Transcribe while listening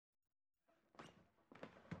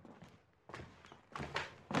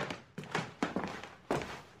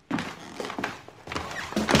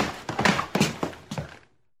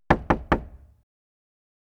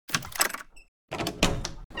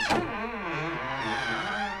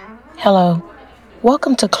Hello,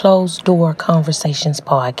 welcome to Closed Door Conversations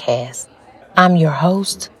Podcast. I'm your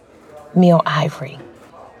host, Mill Ivory.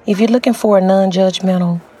 If you're looking for a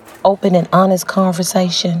non-judgmental, open and honest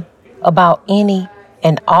conversation about any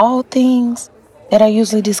and all things that are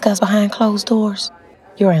usually discussed behind closed doors,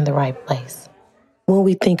 you're in the right place. When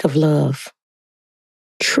we think of love,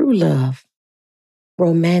 true love,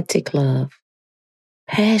 romantic love,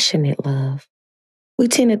 passionate love, we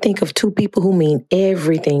tend to think of two people who mean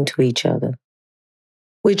everything to each other,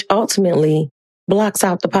 which ultimately blocks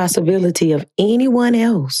out the possibility of anyone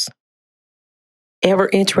else ever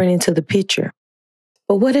entering into the picture.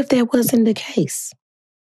 But what if that wasn't the case?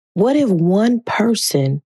 What if one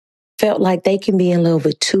person felt like they can be in love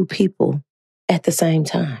with two people at the same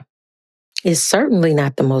time? It's certainly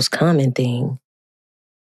not the most common thing,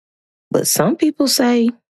 but some people say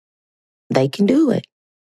they can do it,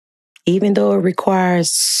 even though it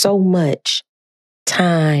requires so much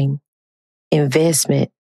time, investment,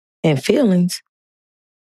 and feelings.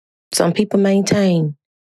 Some people maintain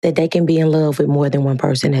that they can be in love with more than one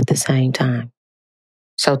person at the same time.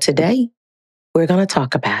 So today, we're going to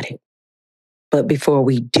talk about it. But before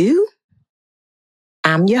we do,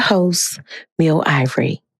 I'm your host, Mill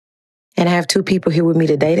Ivory. And I have two people here with me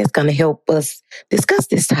today that's going to help us discuss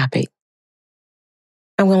this topic.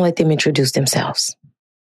 I'm going to let them introduce themselves.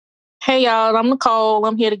 Hey, y'all, I'm Nicole.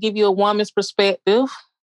 I'm here to give you a woman's perspective.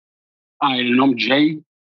 Hi, and I'm Jay,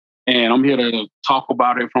 and I'm here to talk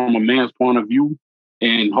about it from a man's point of view,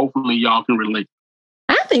 and hopefully y'all can relate.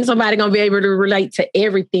 I think somebody's going to be able to relate to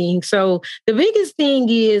everything. So the biggest thing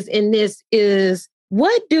is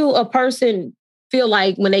what do a person feel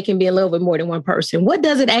like when they can be in love with more than one person? What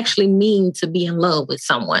does it actually mean to be in love with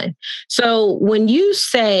someone? So when you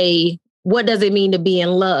say, what does it mean to be in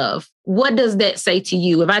love? What does that say to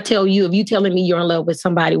you? If you telling me you're in love with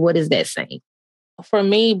somebody, what is that saying? For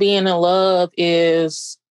me, being in love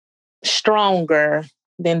is stronger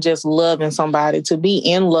than just loving somebody. To be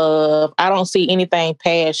in love, I don't see anything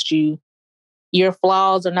past you. Your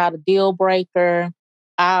flaws are not a deal breaker.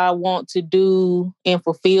 I want to do and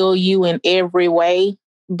fulfill you in every way.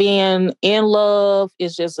 Being in love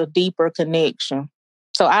is just a deeper connection.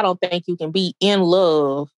 So I don't think you can be in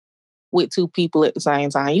love with two people at the same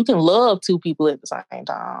time. You can love two people at the same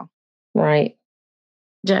time. Right.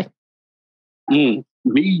 Jay? Me,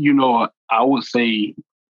 I would say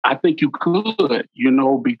I think you could,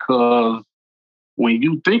 because when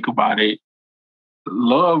you think about it,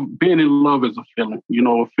 being in love is a feeling,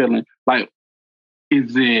 a feeling. Like,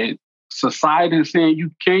 is it society saying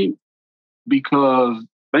you can't? Because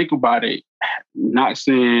think about it, not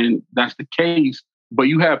saying that's the case, but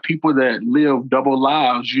you have people that live double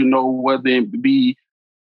lives, whether it be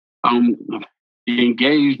um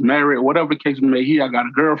engaged, married, whatever the case may be. I got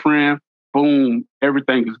a girlfriend, boom,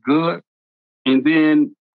 everything is good. And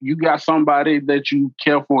then you got somebody that you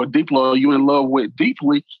care for deeply or you in love with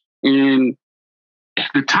deeply, and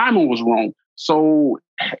the timing was wrong. So,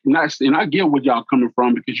 and I get where y'all coming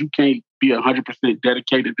from, because you can't be 100%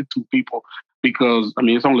 dedicated to two people, because,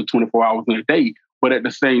 it's only 24 hours in a day. But at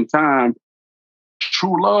the same time,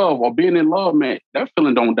 true love or being in love, man, that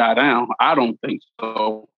feeling don't die down. I don't think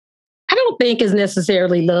so. I don't think it's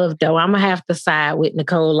necessarily love, though. I'm going to have to side with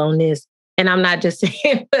Nicole on this. And I'm not just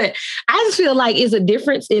saying, but I just feel like it's a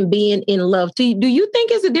difference in being in love. Do you think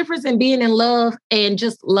it's a difference in being in love and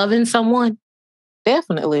just loving someone?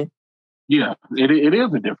 Definitely. Yeah, it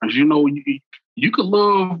is a difference. You could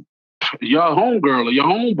love your homegirl or your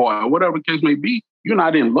homeboy or whatever the case may be. You're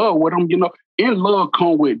not in love with them. In love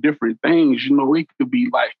come with different things. It could be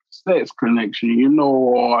like sex connection,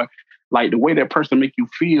 or like the way that person make you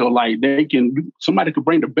feel. Like somebody could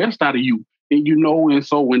bring the best out of you. And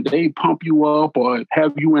so when they pump you up or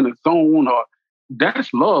have you in a zone, or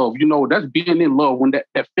that's love, that's being in love, when that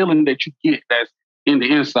feeling that you get that's in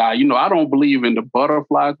the inside. I don't believe in the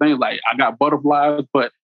butterfly thing. Like, I got butterflies,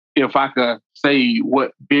 but if I could say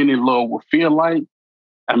what being in love would feel like,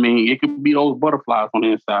 it could be those butterflies on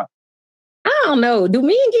the inside. I don't know. Do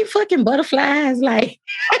men get fucking butterflies? Like,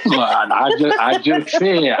 I just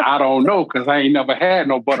said I don't know, because I ain't never had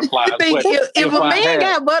no butterflies. If a man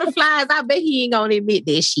got butterflies, I bet he ain't gonna admit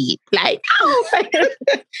that shit. Like, I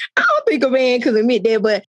don't think a man could admit that.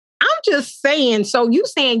 But I'm just saying. So you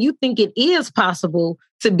saying you think it is possible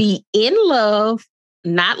to be in love,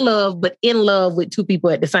 not love, but in love with two people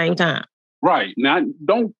at the same time? Right. Now,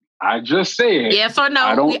 I just said yes or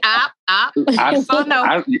no. Yes or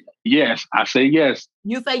no. Yes, I say yes.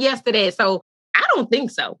 You say yes to that. So I don't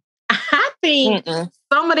think so. I think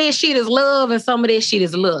some of that shit is love and some of that shit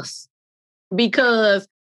is lust. Because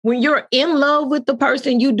when you're in love with the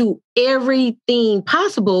person, you do everything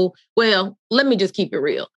possible. Well, let me just keep it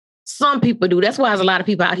real. Some people do. That's why there's a lot of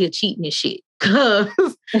people out here cheating and shit. Because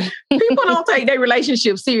people don't take their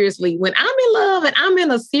relationship seriously. When I'm in love and I'm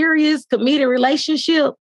in a serious, committed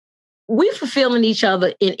relationship, we're fulfilling each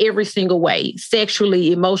other in every single way,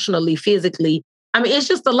 sexually, emotionally, physically. I mean, it's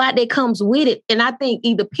just a lot that comes with it. And I think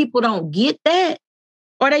either people don't get that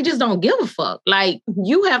or they just don't give a fuck. Like,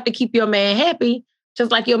 you have to keep your man happy,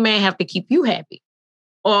 just like your man have to keep you happy.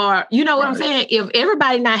 Or, you know what I'm saying? If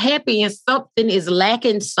everybody not happy and something is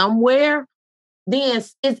lacking somewhere, then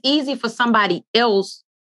it's easy for somebody else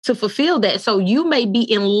to fulfill that. So you may be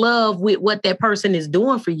in love with what that person is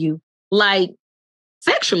doing for you, like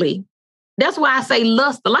sexually. That's why I say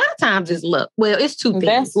lust. A lot of times it's lust. Well, it's two things.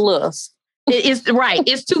 That's lust. It's right.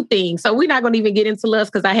 It's two things. So we're not going to even get into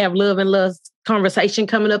lust because I have love and lust conversation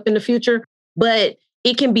coming up in the future. But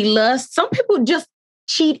it can be lust. Some people just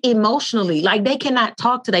cheat emotionally. Like they cannot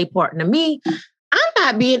talk to their partner. Me, I'm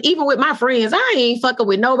not being, even with my friends, I ain't fucking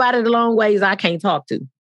with nobody the long ways I can't talk to.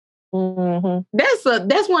 Mm-hmm.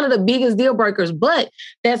 That's one of the biggest deal breakers. But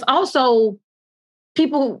that's also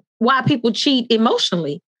why people cheat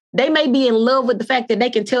emotionally. They may be in love with the fact that they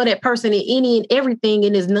can tell that person any and everything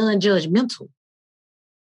and is non-judgmental.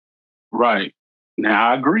 Right. Now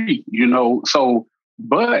I agree,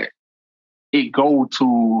 but it go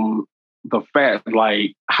to the fact,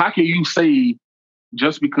 like, how can you say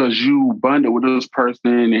just because you bonded with this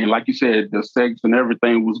person and like you said, the sex and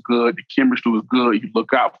everything was good, the chemistry was good, you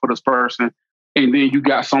look out for this person, and then you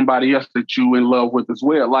got somebody else that you in love with as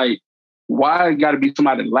well. Like, why it got to be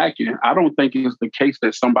somebody lacking? I don't think it's the case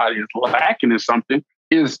that somebody is lacking in something.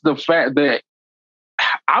 It's the fact that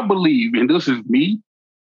I believe, and this is me,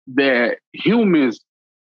 that humans,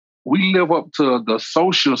 we live up to the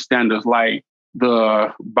social standards. Like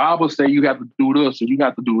the Bible say you have to do this and you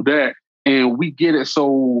have to do that. And we get it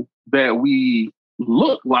so that we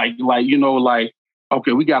look like,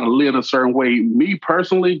 okay, we got to live a certain way. Me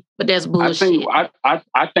personally, but that's bullshit. I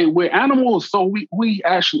think we're animals, so we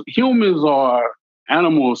actually, humans are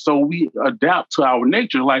animals, so we adapt to our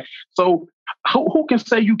nature. Like, so who can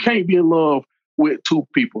say you can't be in love with two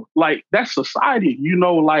people? Like, that's society,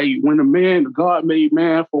 like when God made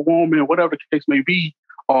man for woman, whatever the case may be,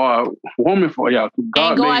 or woman for y'all.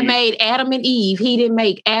 God made Adam and Eve. He didn't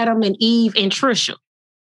make Adam and Eve and Trisha.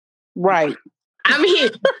 Right. I mean,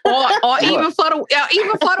 or even for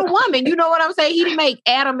the woman, you know what I'm saying? He didn't make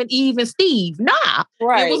Adam and Eve and Steve. Nah,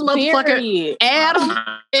 right. It was motherfucker Adam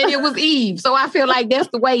and it was Eve. So I feel like that's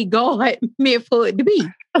the way God meant for it to be.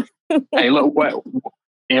 Hey, look,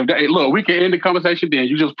 we can end the conversation then.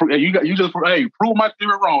 You just prove my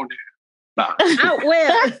theory wrong then. Nah.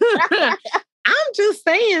 I'm just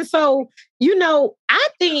saying. So, I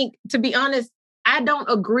think, to be honest, I don't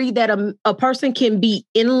agree that a person can be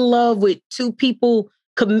in love with two people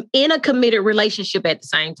in a committed relationship at the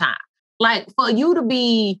same time. Like, for you to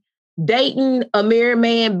be dating a married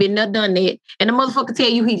man, been there, done that, and the motherfucker tell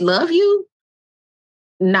you he love you?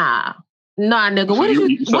 Nah, nigga.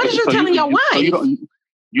 So what is you telling your wife? So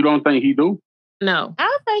you don't think he do? No.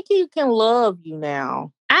 I think he can love you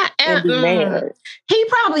now. And be married. He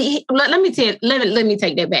probably, let me take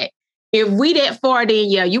that back. If we that far, then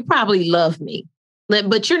yeah, you probably love me.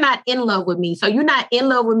 But you're not in love with me. So you're not in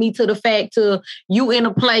love with me to the fact to you in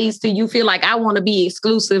a place to you feel like I want to be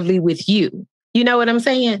exclusively with you. You know what I'm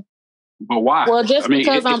saying? But why? Well,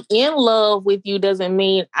 because I'm in love with you doesn't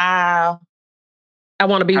mean I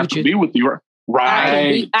want to be with you. Be with you,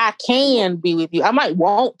 right? I can be with you. I might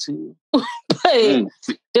want to, but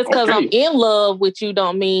just because I'm in love with you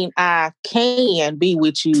don't mean I can be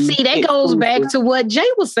with you. See, that goes back to what Jay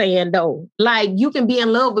was saying, though. Like, you can be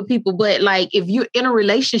in love with people, but like if you're in a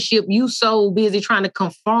relationship, you so busy trying to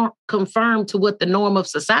conform to what the norm of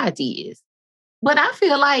society is. But I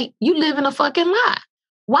feel like you live in a fucking lie.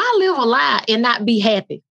 Why live a lie and not be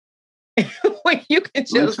happy? When you can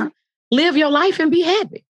just live your life and be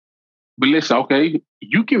happy. But listen, okay,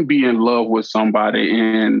 you can be in love with somebody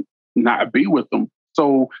and not be with them.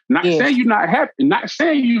 So saying you're not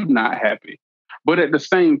happy, but at the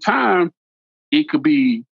same time, it could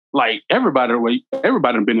be like everybody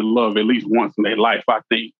been in love at least once in their life, I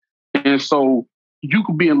think. And so you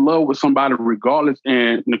could be in love with somebody regardless.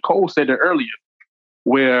 And Nicole said it earlier,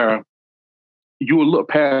 where you will look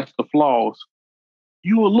past the flaws.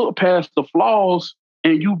 You will look past the flaws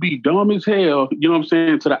and you be dumb as hell, you know what I'm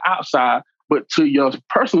saying, to the outside, but to your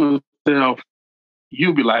personal self,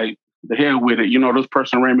 you'll be like, the hell with it. This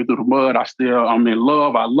person ran me through the mud. I'm in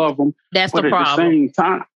love. I love them. That's but the problem. At the same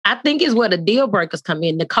time, I think is where the deal breakers come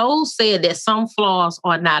in. Nicole said that some flaws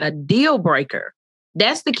are not a deal breaker.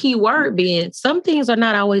 that's the key word being some things are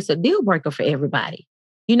not always a deal breaker for everybody.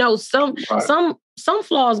 Some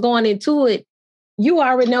flaws going into it, you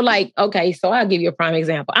already know, like, okay, so I'll give you a prime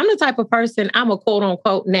example. I'm the type of person, I'm a quote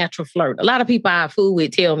unquote natural flirt. A lot of people I fool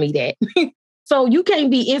with tell me that. So you can't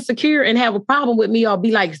be insecure and have a problem with me or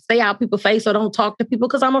be like, stay out people's face or don't talk to people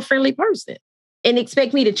because I'm a friendly person and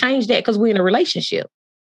expect me to change that because we're in a relationship.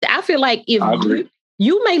 I feel like if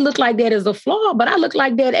you may look like that as a flaw, but I look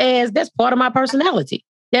like that as that's part of my personality.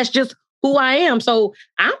 That's just who I am. So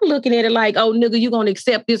I'm looking at it like, oh, nigga, you going to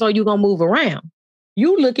accept this or you going to move around.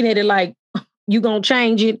 You looking at it like you going to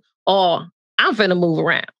change it or I'm finna move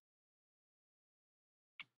around.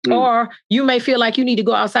 Or you may feel like you need to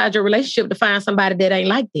go outside your relationship to find somebody that ain't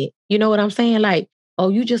like that. You know what I'm saying? Like, oh,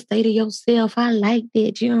 you just stay to yourself. I like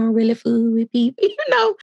that. You don't really fool with people.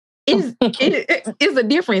 It's a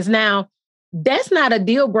difference. Now, that's not a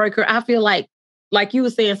deal breaker. I feel like you were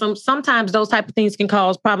saying, sometimes those type of things can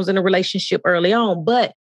cause problems in a relationship early on.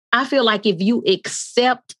 But I feel like if you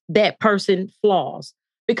accept that person's flaws,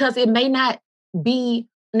 because it may not be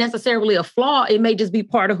necessarily a flaw, it may just be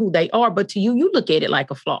part of who they are. But to you, you look at it like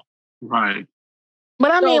a flaw. Right.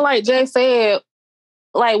 But I mean, like Jay said,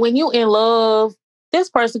 like when you in love, this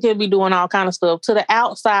person can be doing all kind of stuff. To the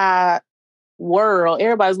outside world,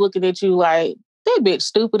 everybody's looking at you like, that bitch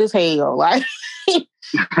stupid as hell. Like,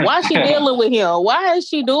 why she dealing with him? Why is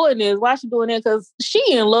she doing this? Why she doing that? Because she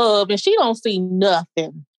in love and she don't see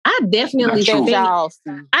nothing. I definitely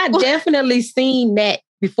seen that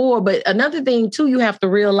before. But another thing too, you have to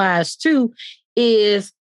realize too,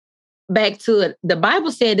 is back to it. The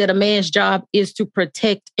Bible said that a man's job is to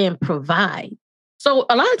protect and provide. So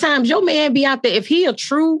a lot of times your man be out there, if he a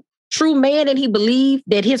true man and he believe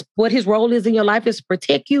that what his role is in your life is to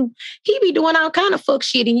protect you, he be doing all kind of fuck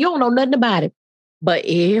shit and you don't know nothing about it. But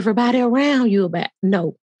everybody around you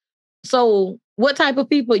no. So what type of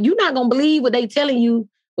people, you're not going to believe what they telling you.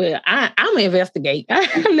 Well, I'm going to investigate.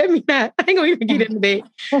 Let me not. I ain't going to even get into that.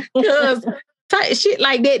 Because shit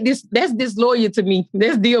like that, that's disloyal to me.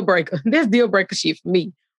 That's deal breaker. That's deal breaker shit for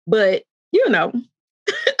me. But,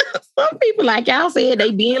 some people, like y'all said,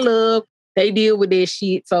 they be in love. They deal with that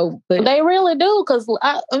shit. So, but they really do. Because,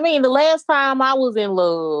 I mean, the last time I was in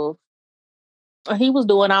love, he was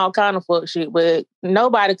doing all kind of fuck shit, but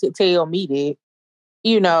nobody could tell me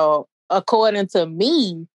that. According to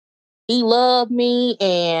me, he loved me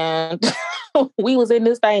and we was in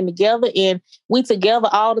this thing together and we together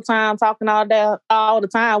all the time, talking all the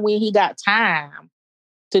time when he got time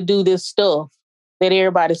to do this stuff that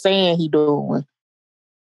everybody's saying he doing.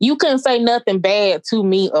 You couldn't say nothing bad to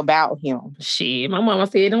me about him. Shit, my mama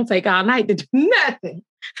said it don't take all night to do nothing.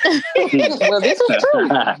 Well, this is true.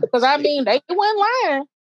 Because I mean, they wasn't lying.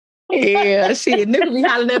 Yeah, shit. Nigga be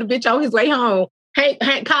hollering at a bitch on his way home. Hey,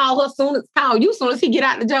 call you soon as he get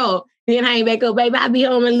out the job. Then hang back up, baby. I be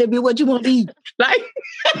home in a little bit. What you want to eat? Like,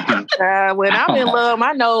 when I'm in love,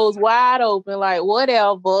 my nose wide open. Like,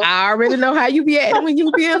 whatever. I already know how you be acting when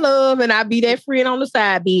you be in love, and I be that friend on the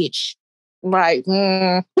side, bitch. Right.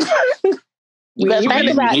 You better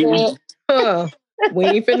think about that. We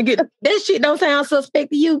ain't finna get that shit. Don't sound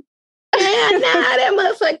suspect to you. Yeah, that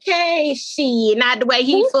motherfucker shit. Not the way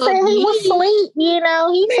he fucked said me. He was sweet, He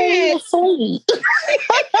said he was sweet.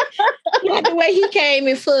 Not the way he came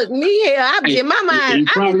and fucked me. Hell, I be in my mind. He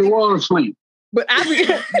probably was asleep. But I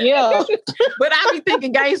be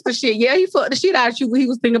thinking gangster shit. Yeah, he fucked the shit out of you when he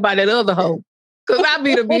was thinking about that other hoe. Cause I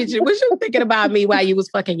be the bitch. What you thinking about me while you was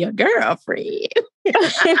fucking your girlfriend?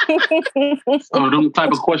 So them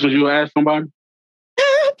type of questions you ask somebody?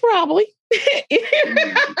 Probably.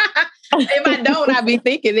 If I don't, I be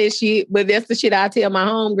thinking this shit. But that's the shit I tell my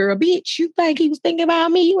homegirl, bitch, you think he was thinking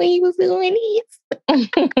about me when he was doing this?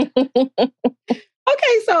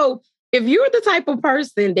 Okay, so if you're the type of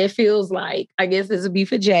person that feels like, I guess this would be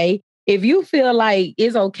for Jay, if you feel like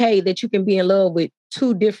it's okay that you can be in love with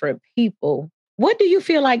two different people, what do you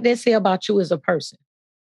feel like they say about you as a person?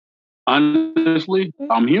 Honestly,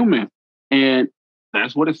 I'm human. And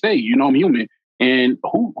that's what it say. I'm human. And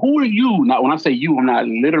who are you? Now, when I say you, I'm not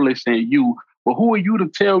literally saying you, but who are you to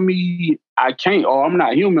tell me I can't or I'm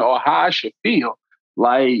not human or how I should feel?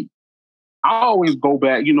 Like, I always go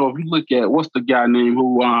back, if you look at, what's the guy named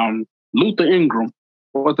Luther Ingram,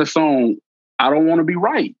 what's the song, I Don't Want to Be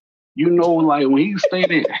Right. Like when he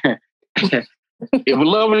stated, if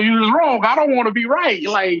loving you is wrong, I don't want to be right.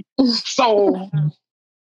 Like, so...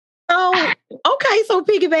 Okay, so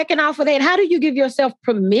piggybacking off of that, how do you give yourself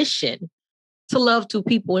permission to love two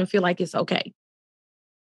people and feel like it's okay?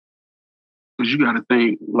 Because you got to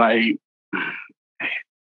think, like,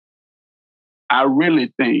 I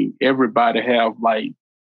really think everybody have, like,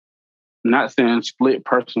 not saying split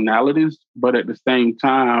personalities, but at the same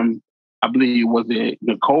time, I believe, was it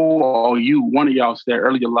Nicole or you, one of y'all said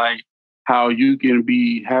earlier, like how you can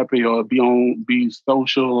be happy or be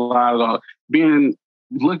socialized or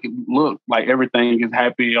look like everything is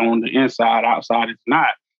happy on the inside, outside it's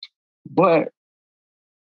not. But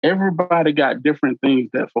everybody got different things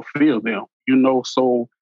that fulfill them, so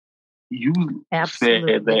you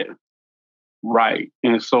Absolutely. said that, right.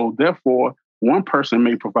 And so therefore, one person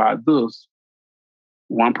may provide this,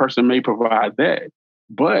 one person may provide that,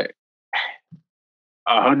 but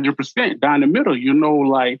 100% down the middle,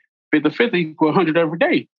 like 50-50 equal 100 every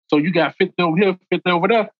day. So you got 50 over here, 50 over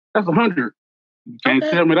there, that's 100. You can't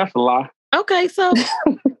tell me that's a lie. Okay, so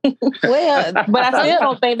well, but I still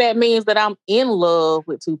don't think that means that I'm in love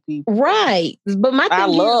with two people. Right. But I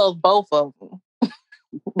love both of them.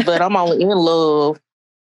 But I'm only in love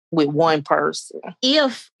with one person.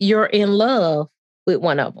 If you're in love with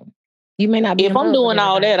one of them, you may not be. If I'm doing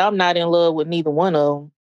all that, I'm not in love with neither one of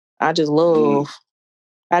them. I just love.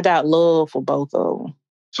 I got love for both of them.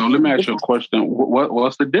 So let me ask you a question.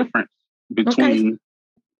 What's the difference between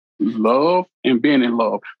love and being in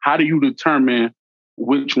love? How do you determine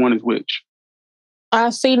which one is which? I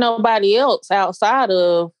see nobody else outside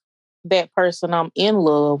of that person I'm in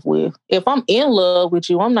love with. If I'm in love with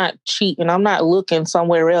you, I'm not cheating. I'm not looking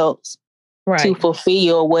somewhere else to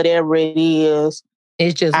fulfill whatever it is.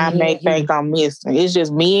 It's just I may think I'm missing. It's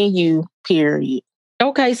just me and you, period.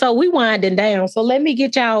 Okay, so we winding down. So let me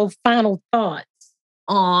get y'all final thoughts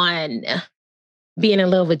on being in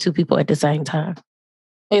love with two people at the same time.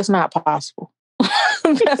 It's not possible.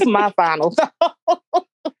 That's my final thought.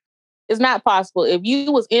 It's not possible. If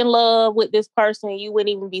you was in love with this person, you wouldn't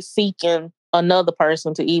even be seeking another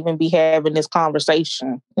person to even be having this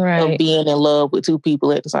conversation of being in love with two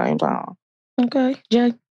people at the same time. Okay,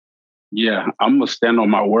 Jay? Yeah, I'm going to stand on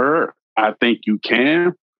my word. I think you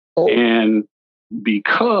can. Oh. And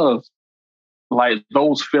because like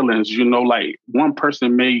those feelings, like one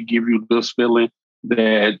person may give you this feeling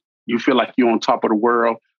that you feel like you're on top of the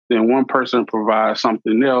world, then one person provides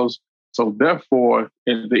something else. So therefore,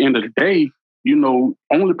 at the end of the day,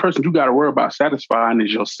 only person you got to worry about satisfying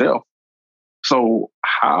is yourself. So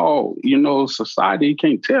how, society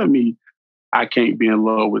can't tell me I can't be in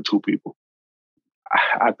love with two people.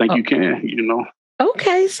 I think you can,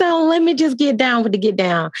 Okay, so let me just get down with the get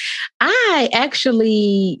down. I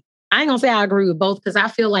ain't gonna say I agree with both because I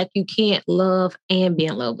feel like you can't love and be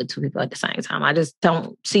in love with two people at the same time. I just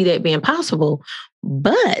don't see that being possible.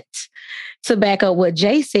 But to back up what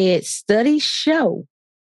Jay said, studies show.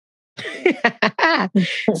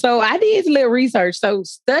 So I did a little research. So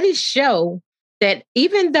studies show that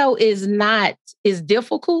even though it's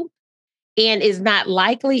difficult and is not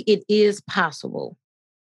likely, it is possible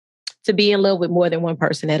to be in love with more than one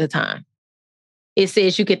person at a time. It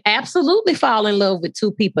says you can absolutely fall in love with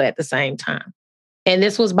two people at the same time. And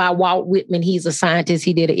this was by Walt Whitman. He's a scientist.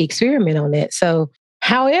 He did an experiment on that. So,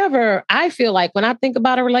 however, I feel like when I think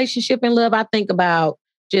about a relationship and love, I think about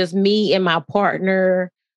just me and my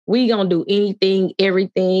partner. We gonna do anything,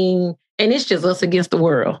 everything. And it's just us against the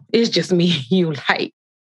world. It's just me and you. Like,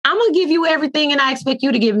 I'm going to give you everything and I expect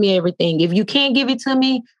you to give me everything. If you can't give it to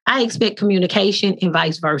me, I expect communication and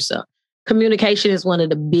vice versa. Communication is one of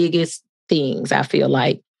the biggest things, I feel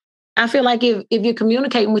like. I feel like if you're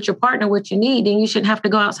communicating with your partner what you need, then you shouldn't have to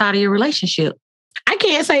go outside of your relationship. I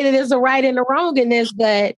can't say that there's a right and a wrong in this,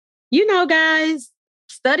 but guys,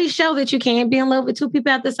 studies show that you can't be in love with two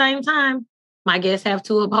people at the same time. My guests have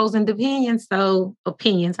two opposing opinions,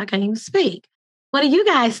 I can't even speak. What do you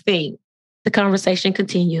guys think? The conversation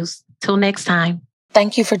continues. Till next time.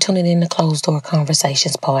 Thank you for tuning in to Closed Door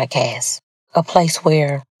Conversations podcast, a place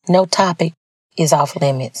where no topic is off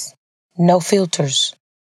limits, no filters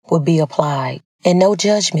will be applied, and no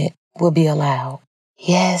judgment will be allowed.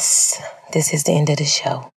 Yes, this is the end of the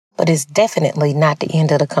show, but it's definitely not the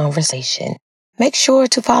end of the conversation. Make sure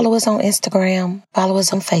to follow us on Instagram, follow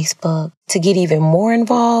us on Facebook. To get even more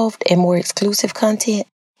involved and more exclusive content,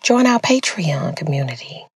 join our Patreon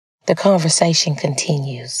community. The conversation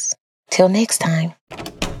continues. Till next time.